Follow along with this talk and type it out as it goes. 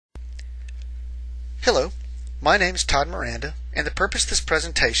Hello, my name is Todd Miranda, and the purpose of this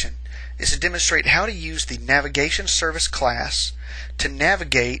presentation is to demonstrate how to use the Navigation Service class to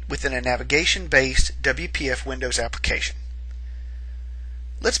navigate within a navigation-based WPF Windows application.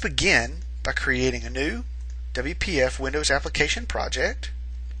 Let's begin by creating a new WPF Windows application project,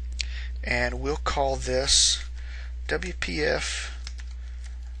 and we'll call this WPF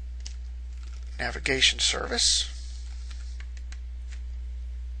Navigation Service.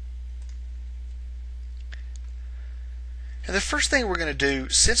 And the first thing we're going to do,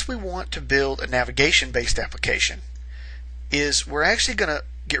 since we want to build a navigation-based application, is we're actually going to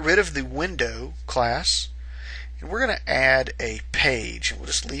get rid of the window class, and we're going to add a page. And we'll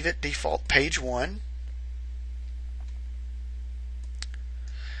just leave it default page 1.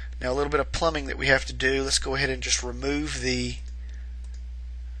 Now a little bit of plumbing that we have to do. Let's go ahead and just remove the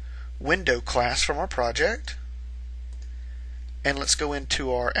window class from our project. And let's go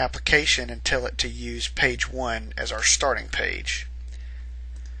into our application and tell it to use page 1 as our starting page.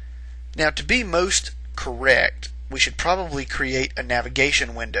 Now, to be most correct, we should probably create a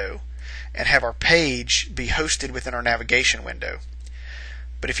navigation window and have our page be hosted within our navigation window.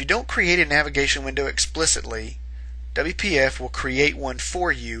 But if you don't create a navigation window explicitly, WPF will create one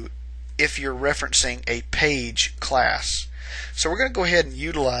for you if you're referencing a page class. So we're going to go ahead and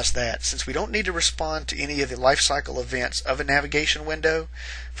utilize that. Since we don't need to respond to any of the lifecycle events of a navigation window,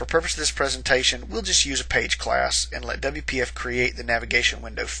 for purpose of this presentation, we'll just use a page class and let WPF create the navigation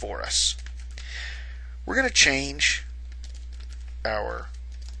window for us. We're going to change our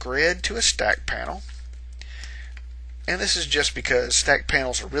grid to a stack panel. And this is just because stack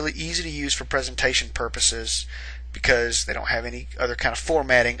panels are really easy to use for presentation purposes because they don't have any other kind of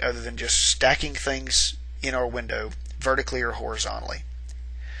formatting other than just stacking things in our window vertically or horizontally.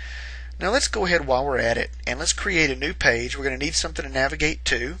 Now let's go ahead while we're at it and let's create a new page. We're going to need something to navigate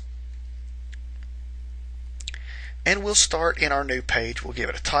to, and we'll start in our new page. We'll give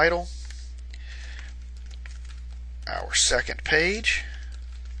it a title, our second page,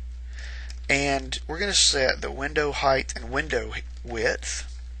 and we're going to set the window height and window width.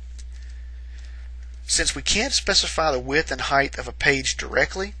 Since we can't specify the width and height of a page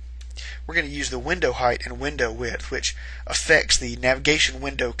directly, we're going to use the window height and window width, which affects the navigation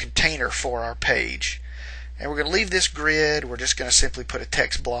window container for our page. And we're going to leave this grid. We're just going to simply put a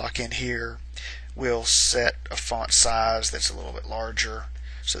text block in here. We'll set a font size that's a little bit larger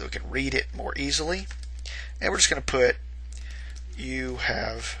so that we can read it more easily. And we're just going to put, "You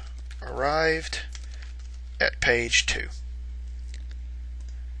have arrived at page 2."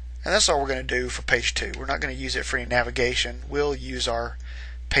 And that's all we're going to do for page 2. We're not going to use it for any navigation. We'll use our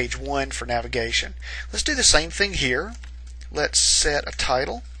page 1 for navigation. Let's do the same thing here. Let's set a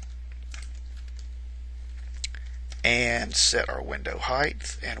title and set our window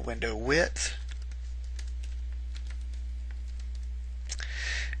height and window width.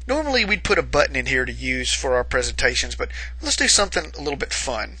 Normally we'd put a button in here to use for our presentations, but let's do something a little bit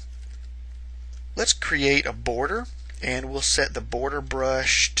fun. Let's create a border, and we'll set the border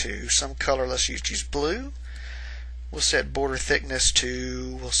brush to some color. Let's use blue. We'll set border thickness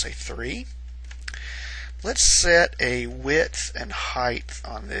to, we'll say 3. Let's set a width and height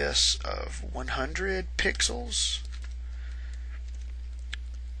on this of 100 pixels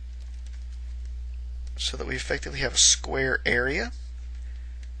so that we effectively have a square area.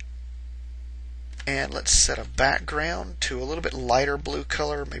 And let's set a background to a little bit lighter blue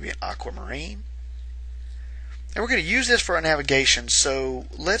color, maybe an aquamarine. And we're going to use this for our navigation, so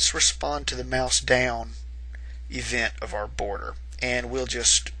let's respond to the mouse down event of our border, and we'll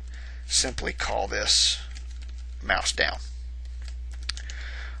just simply call this mouse down.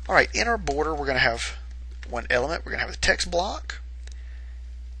 Alright, in our border we're going to have one element. We're going to have the text block,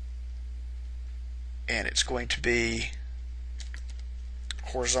 and it's going to be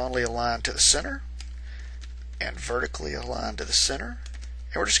horizontally aligned to the center and vertically aligned to the center,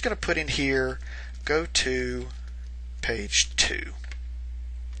 and we're just going to put in here, go to page 2.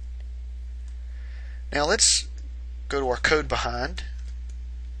 Now let's go to our code behind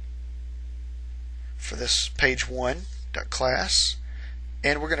for this page 1.class,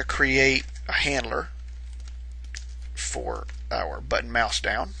 and we're going to create a handler for our button mouse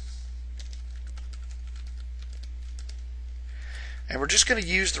down. And we're just going to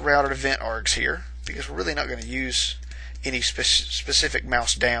use the routed event args here because we're really not going to use any specific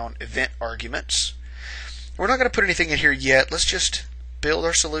mouse down event arguments. We're not going to put anything in here yet. Let's just build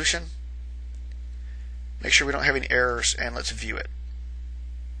our solution. Make sure we don't have any errors, and let's view it.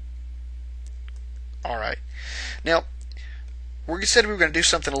 Alright. Now, we said we were going to do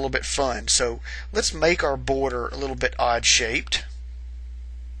something a little bit fun, so let's make our border a little bit odd shaped.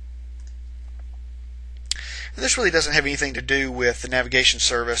 And this really doesn't have anything to do with the navigation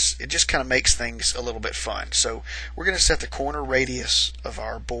service. It just kind of makes things a little bit fun. So we're going to set the corner radius of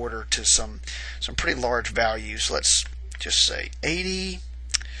our border to some pretty large values. Let's just say 80,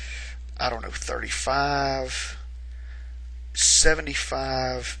 I don't know, 35,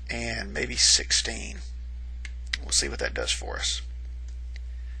 75, and maybe 16. We'll see what that does for us.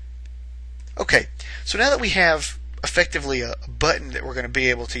 Okay, so now that we have effectively a button that we're going to be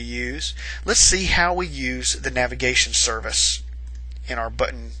able to use, let's see how we use the navigation service in our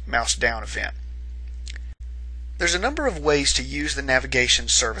button mouse down event. There's a number of ways to use the navigation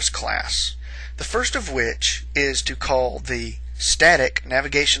service class. The first of which is to call the static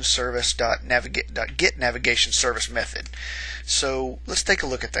navigation service.get navigation service method. So let's take a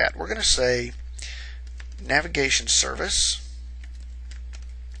look at that. We're going to say navigation service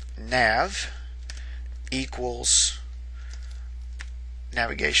nav equals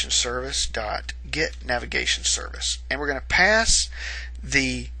navigation service dot get navigation service, and we're going to pass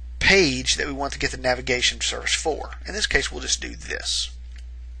the page that we want to get the navigation service for. In this case, we'll just do this.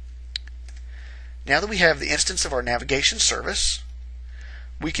 Now that we have the instance of our navigation service,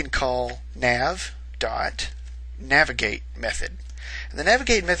 we can call nav dot navigate method. And the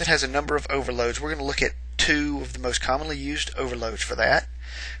navigate method has a number of overloads. We're going to look at two of the most commonly used overloads for that.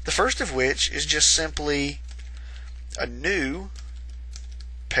 The first of which is just simply a new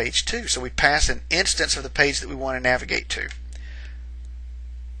page 2. So we pass an instance of the page that we want to navigate to.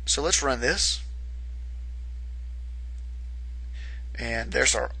 So let's run this. And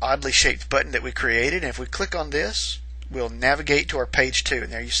there's our oddly shaped button that we created. And if we click on this, we'll navigate to our page 2.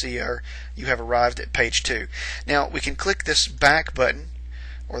 And there you see you have arrived at page 2. Now we can click this back button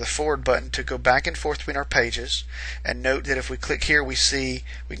or the forward button to go back and forth between our pages. And note that if we click here, we see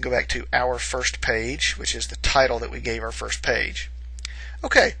we can go back to our first page, which is the title that we gave our first page.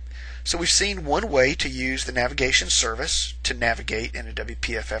 Okay, so we've seen one way to use the navigation service to navigate in a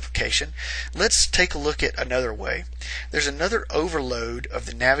WPF application. Let's take a look at another way. There's another overload of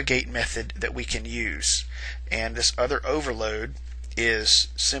the navigate method that we can use. And this other overload is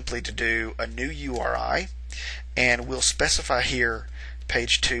simply to do a new URI, and we'll specify here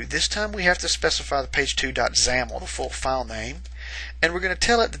page 2. This time we have to specify the page2.xaml, the full file name, and we're going to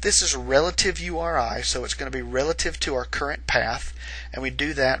tell it that this is a relative URI, so it's going to be relative to our current path, and we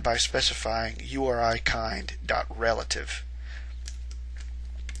do that by specifying URI kind.relative.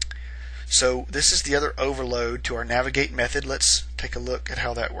 So this is the other overload to our navigate method. Let's take a look at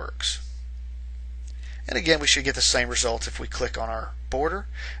how that works. And again, we should get the same result if we click on our border,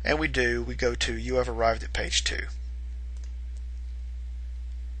 and we do. We go to you have arrived at page 2.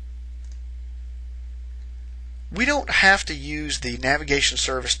 We don't have to use the navigation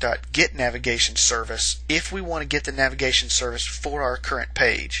service.get navigation service if we want to get the navigation service for our current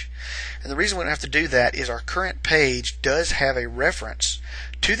page. And the reason we don't have to do that is our current page does have a reference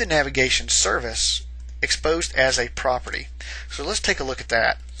to the navigation service exposed as a property. So let's take a look at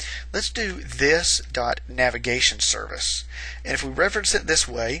that. Let's do this.navigation service. And if we reference it this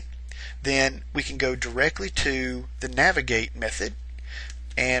way, then we can go directly to the navigate method,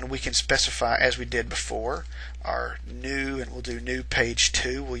 and we can specify, as we did before, our new, and we'll do new page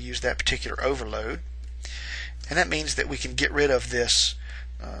 2. We'll use that particular overload, and that means that we can get rid of this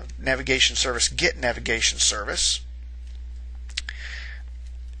navigation service get navigation service,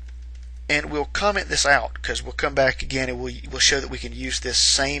 and we'll comment this out because we'll come back again and we'll show that we can use this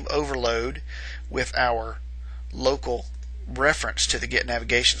same overload with our local reference to the get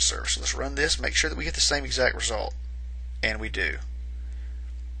navigation service. So let's run this, make sure that we get the same exact result, and we do.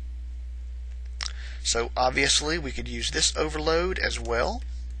 So obviously we could use this overload as well,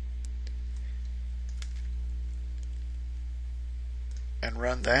 and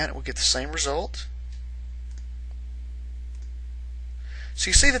run that, and we'll get the same result. So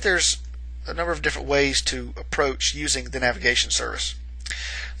you see that there's a number of different ways to approach using the navigation service.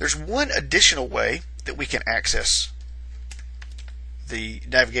 There's one additional way that we can access the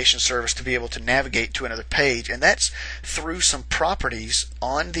navigation service to be able to navigate to another page, and that's through some properties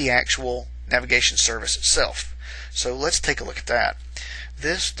on the actual navigation service itself. So let's take a look at that.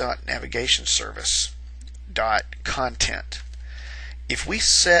 This.navigation service.content. If we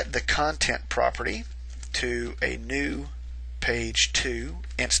set the content property to a new page 2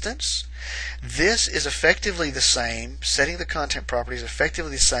 instance, this is effectively the same, setting the content property is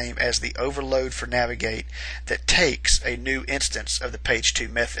effectively the same as the overload for navigate that takes a new instance of the page 2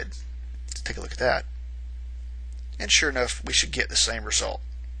 method. Let's take a look at that. And sure enough, we should get the same result,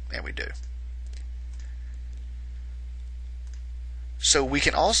 and we do. So we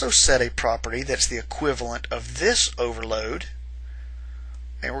can also set a property that's the equivalent of this overload,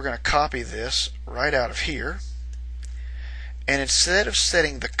 and we're going to copy this right out of here. And instead of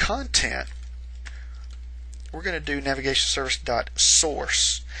setting the content, we're going to do navigation service dot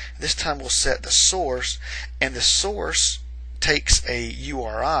source. This time we'll set the source, and the source takes a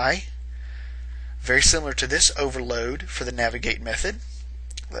URI, very similar to this overload for the navigate method.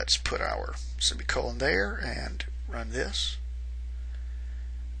 Let's put our semicolon there and run this.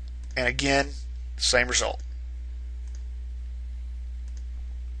 And again, same result.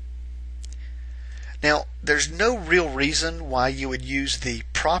 Now, there's no real reason why you would use the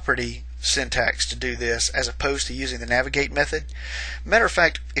property syntax to do this as opposed to using the navigate method. Matter of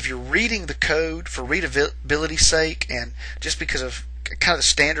fact, if you're reading the code for readability's sake and just because of kind of the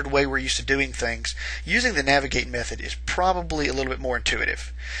standard way we're used to doing things, using the navigate method is probably a little bit more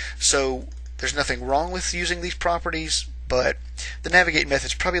intuitive. So there's nothing wrong with using these properties, but the navigate method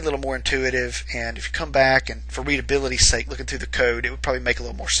is probably a little more intuitive, and if you come back and for readability's sake looking through the code, it would probably make a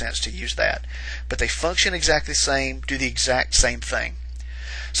little more sense to use that. But they function exactly the same, do the exact same thing.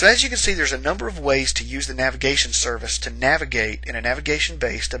 So as you can see, there's a number of ways to use the navigation service to navigate in a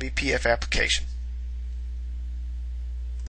navigation-based WPF application.